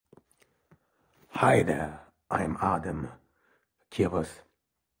Hi there, I'm Adam Kirbas,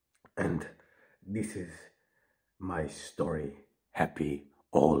 and this is my story, Happy,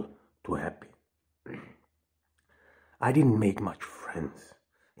 All Too Happy. I didn't make much friends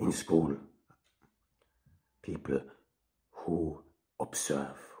in school. People who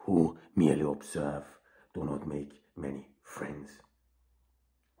observe, who merely observe, do not make many friends.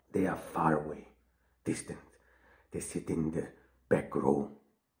 They are far away, distant. They sit in the back row.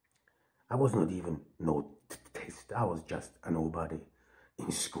 I was not even noticed. I was just a nobody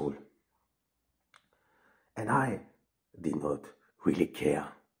in school. And I did not really care.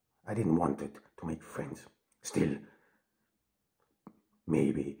 I didn't want it to make friends. Still,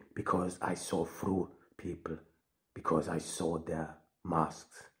 maybe because I saw through people, because I saw their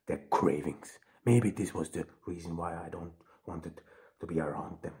masks, their cravings. Maybe this was the reason why I don't wanted to be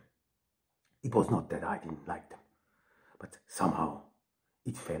around them. It was not that I didn't like them, but somehow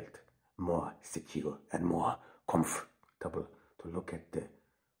it felt more secure and more comfortable to look at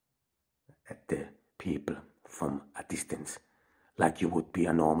the people from a distance, like you would be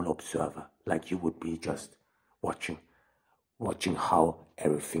a normal observer, like you would be just watching how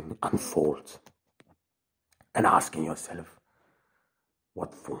everything unfolds and asking yourself,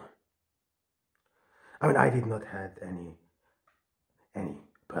 what for? I mean, I did not have any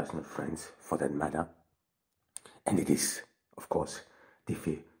personal friends for that matter, and it is, of course,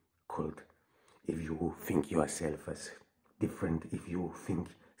 difficult if you think yourself as different, if you think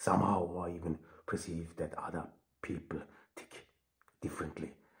somehow or even perceive that other people think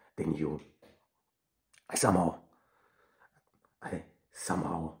differently than you. I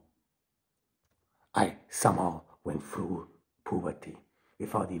somehow went through puberty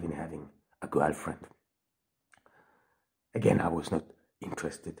without even having a girlfriend. Again, I was not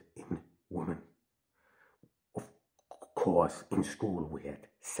interested in women. Of course, in school we had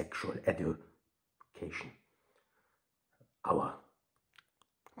sexual education. Our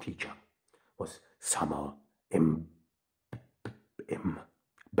teacher was somehow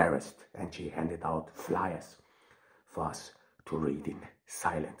embarrassed, and she handed out flyers for us to read in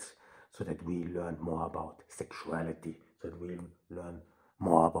silence so that we learn more about sexuality, so that we learn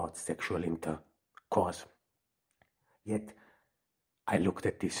more about sexual intercourse. Yet I looked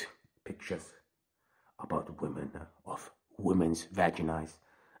at these pictures about women, of women's vaginas,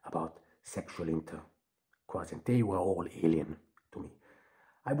 about sexual intercourse, and they were all alien to me.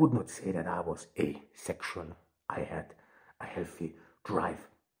 I would not say that I was asexual. I had a healthy drive.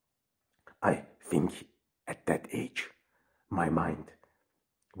 I think at that age, my mind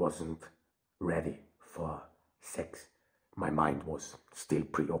wasn't ready for sex. My mind was still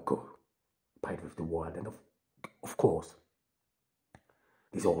preoccupied with the world, and of course,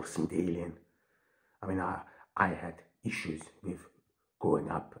 this all seemed alien. I mean, I had issues with growing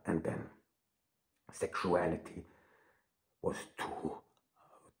up, and then sexuality was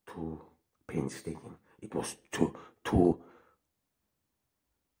too painstaking. It was too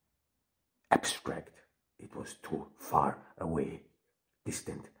abstract. It was too far away,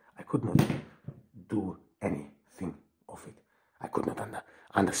 distant. I could not do anything of it. I could not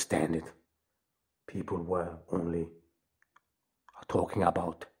understand it. People were only talking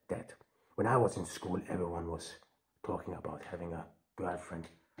about that. When I was in school, everyone was talking about having a girlfriend,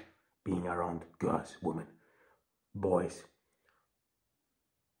 being around girls, women, boys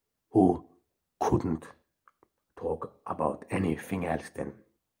who couldn't talk about anything else than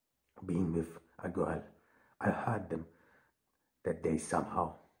being with a girl. I heard them that they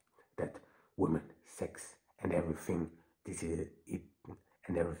somehow, that women, sex, and everything, this is it,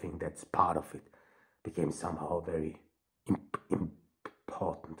 and everything that's part of it, became somehow very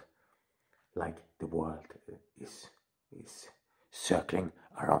important, like the world is circling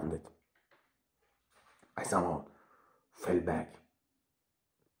around it. I somehow fell back.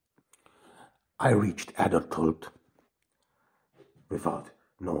 I reached adulthood without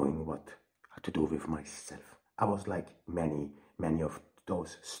knowing what to do with myself. I was like many of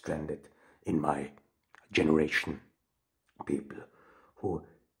those stranded in my generation, people who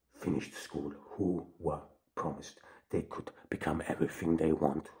finished school, who were promised they could become everything they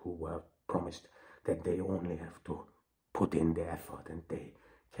want, who were promised that they only have to put in the effort and they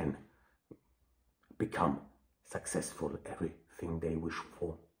can become successful, everything they wish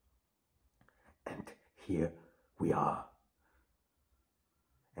for. And here we are.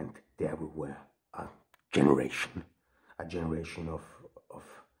 And there we were, a generation of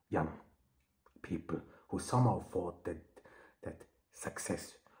young people who somehow thought that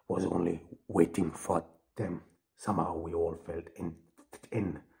success was only waiting for them. Somehow we all felt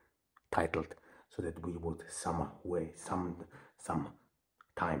entitled, so that we would some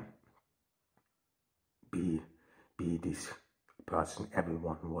time this person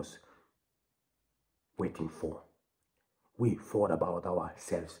everyone was waiting for. We thought about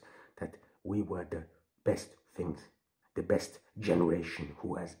ourselves that we were the best things, the best generation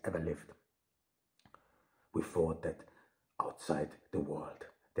who has ever lived. We thought that outside the world,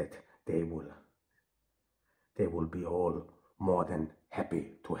 that they will be all more than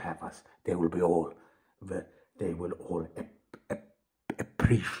happy to have us. They will all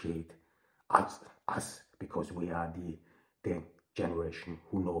appreciate us because we are the generation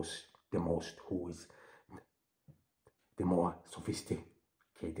who knows the most, who is the more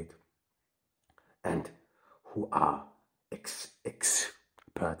sophisticated, and who are experts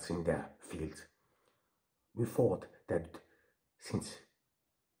in their fields. We thought that since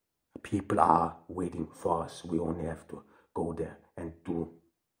people are waiting for us, we only have to go there and do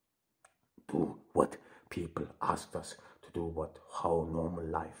what people asked us to do, how normal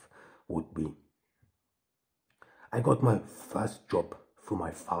life would be. I got my first job through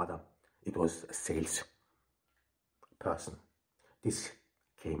my father. It was a sales person. This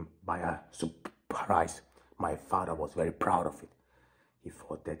came by a surprise. My father was very proud of it. He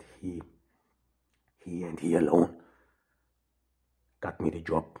thought that he and he alone got me the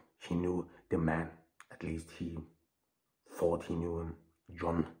job. He knew the man, at least he thought he knew him,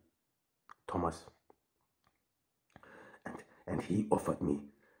 John Thomas. And he offered me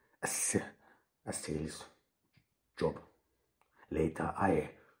a sales job. Later I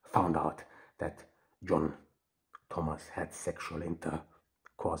found out that John Thomas had sexual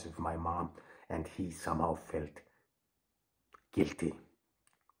intercourse with my mom, and he somehow felt guilty.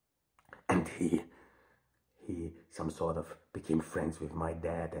 And he some sort of became friends with my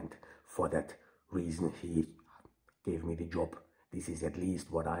dad, and for that reason he gave me the job. This is at least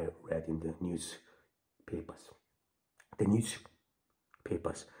what I read in the newspapers. The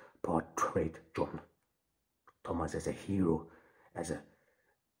newspapers portrayed John Thomas as a hero, and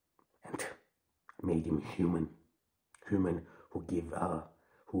made him human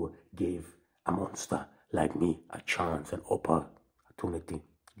who gave a monster like me a chance, an opportunity.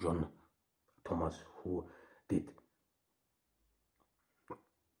 John Thomas, who did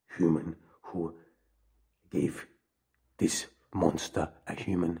human, who gave this monster a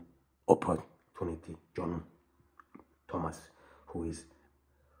human opportunity. John Thomas, who is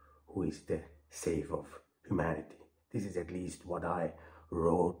the savior of humanity. This is at least what I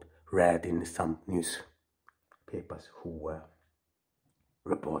read in some newspapers who were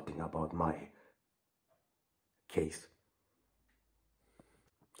reporting about my case.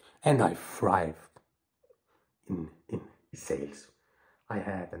 And I thrived in sales. I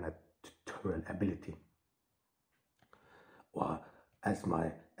had a natural ability, or as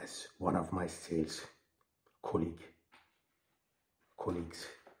one of my sales colleagues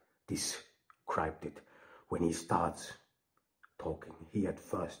described it, when he starts talking, he at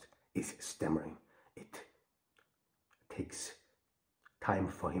first is stammering. It takes time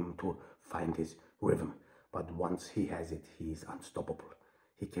for him to find his rhythm, but once he has it, he is unstoppable.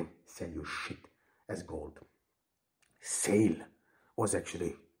 He can sell you shit as gold. Sale was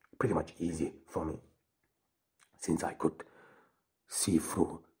actually pretty much easy for me, since I could see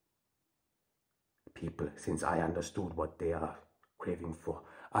through people, since I understood what they are craving for.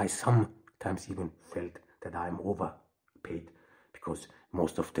 I sometimes even felt that I'm overpaid, because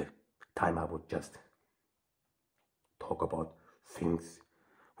most of the time I would just talk about things,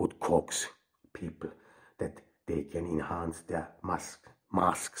 would coax people that they can enhance their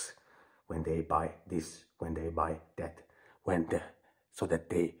masks when they buy this, when they buy that, so that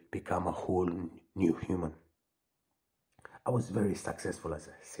they become a whole new human. I was very successful as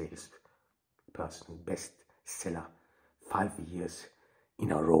a salesperson, bestseller 5 years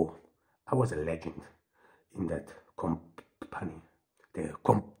in a row. I was a legend in that company. The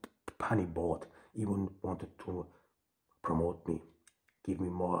company board even wanted to promote me, give me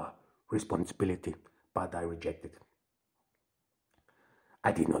more responsibility, but I rejected.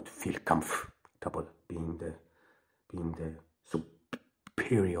 I did not feel comfortable being the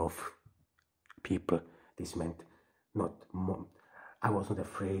superior of people. This meant not more. I wasn't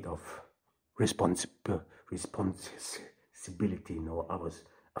afraid of responsibility. No, I was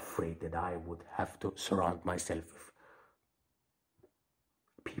afraid that I would have to surround myself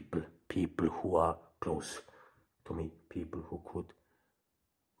with people who are close to me, people who could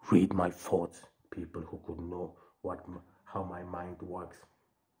read my thoughts, people who could know how my mind works.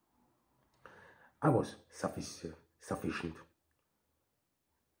 I was sufficient.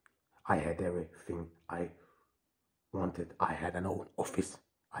 I had everything I wanted. I had an own office.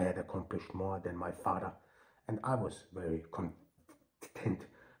 I had accomplished more than my father, and I was very content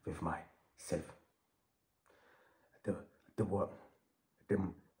with myself. the the world,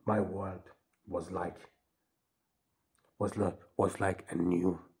 my world was like a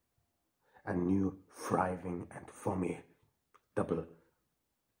new thriving and for me double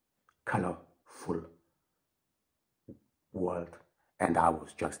colorful world, and I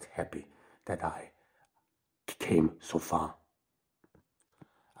was just happy that I came so far.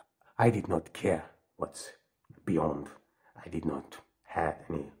 I did not care what's beyond. I did not have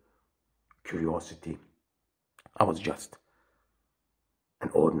any curiosity. I was just an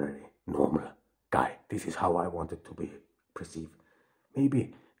ordinary, normal guy. This is how I wanted to be perceived.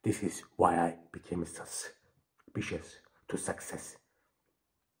 Maybe this is why I became suspicious to success.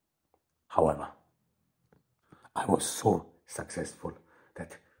 However, I was so successful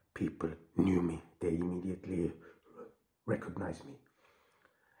that people knew me. They immediately recognized me.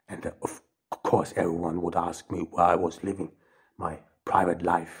 And of course, everyone would ask me where I was living. My private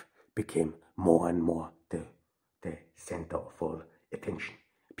life became more and more the center of all attention.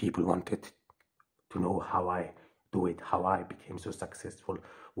 People wanted to know how I do it, how I became so successful,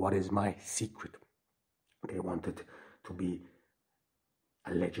 what is my secret. They wanted to be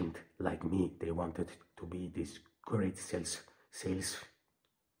a legend like me. They wanted to be this great sales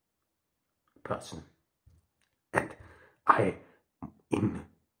person. And I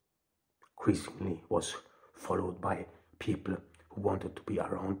increasingly was followed by people who wanted to be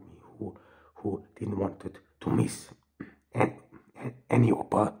around me, who didn't want to miss any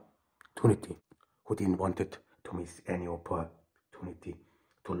opportunity, who didn't want to miss any opportunity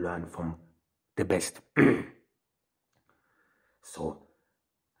to learn from the best. So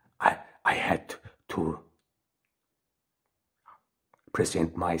I had to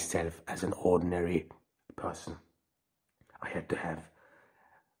present myself as an ordinary person. I had to have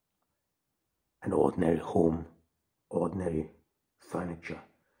an ordinary home, ordinary furniture,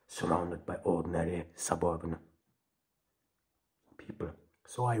 surrounded by ordinary suburban people.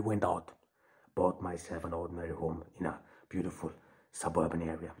 So I went out, bought myself an ordinary home in a beautiful suburban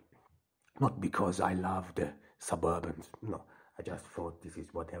area. Not because I love the suburbans, no. I just thought this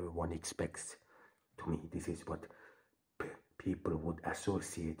is what everyone expects to me. This is what people would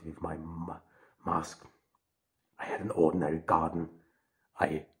associate with my mask. I had an ordinary garden.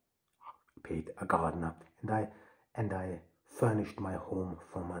 I paid a gardener, and I furnished my home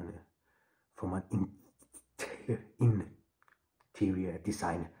from an interior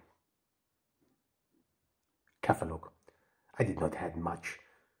design catalog. I did not have much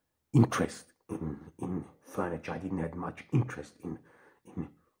interest in furniture. I didn't have much interest in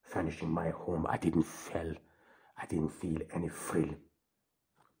furnishing my home. I didn't feel any thrill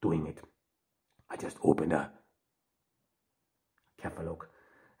doing it. I just opened a catalog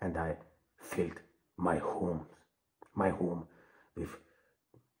and I filled my home with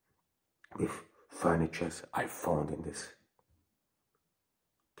furnitures I found in this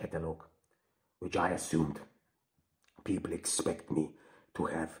catalog, which I assumed people expect me to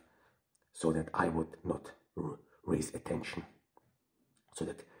have, so that I would not raise attention, so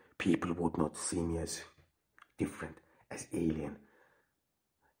that people would not see me as different, as alien,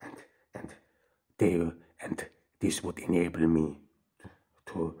 and this would enable me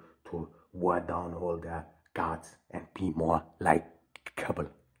to wear down all the guards and be more likable.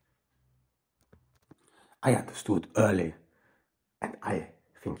 I understood early, and I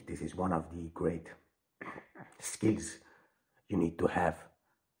think this is one of the great skills you need to have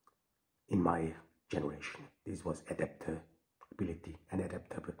in my generation. This was adaptability, and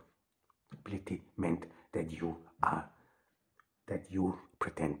adaptability meant that you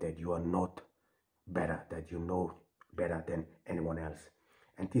pretend that you are not better, that you know better than anyone else.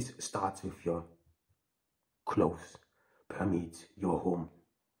 And this starts with your clothes, permeates your home,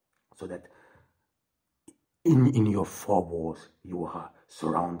 so that in your four walls you are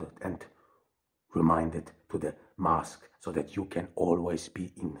surrounded and reminded to the mask, so that you can always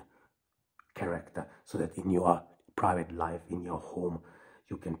be in character, so that in your private life, in your home,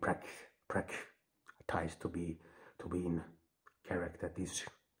 you can practice to be in character, this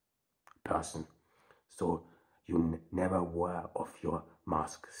person. So you never wear off your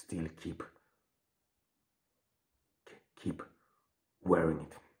mask, still keep wearing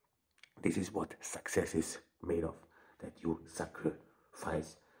it. This is what success is made of, that you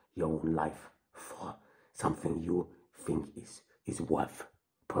sacrifice your own life for something you think is worth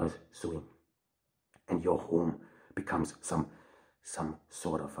pursuing. And your home becomes some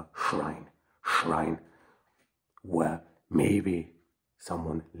sort of a shrine where maybe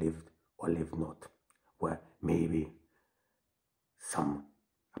someone lived or lived not, where maybe some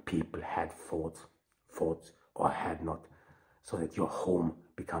people had thoughts or had not, so that your home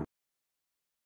becomes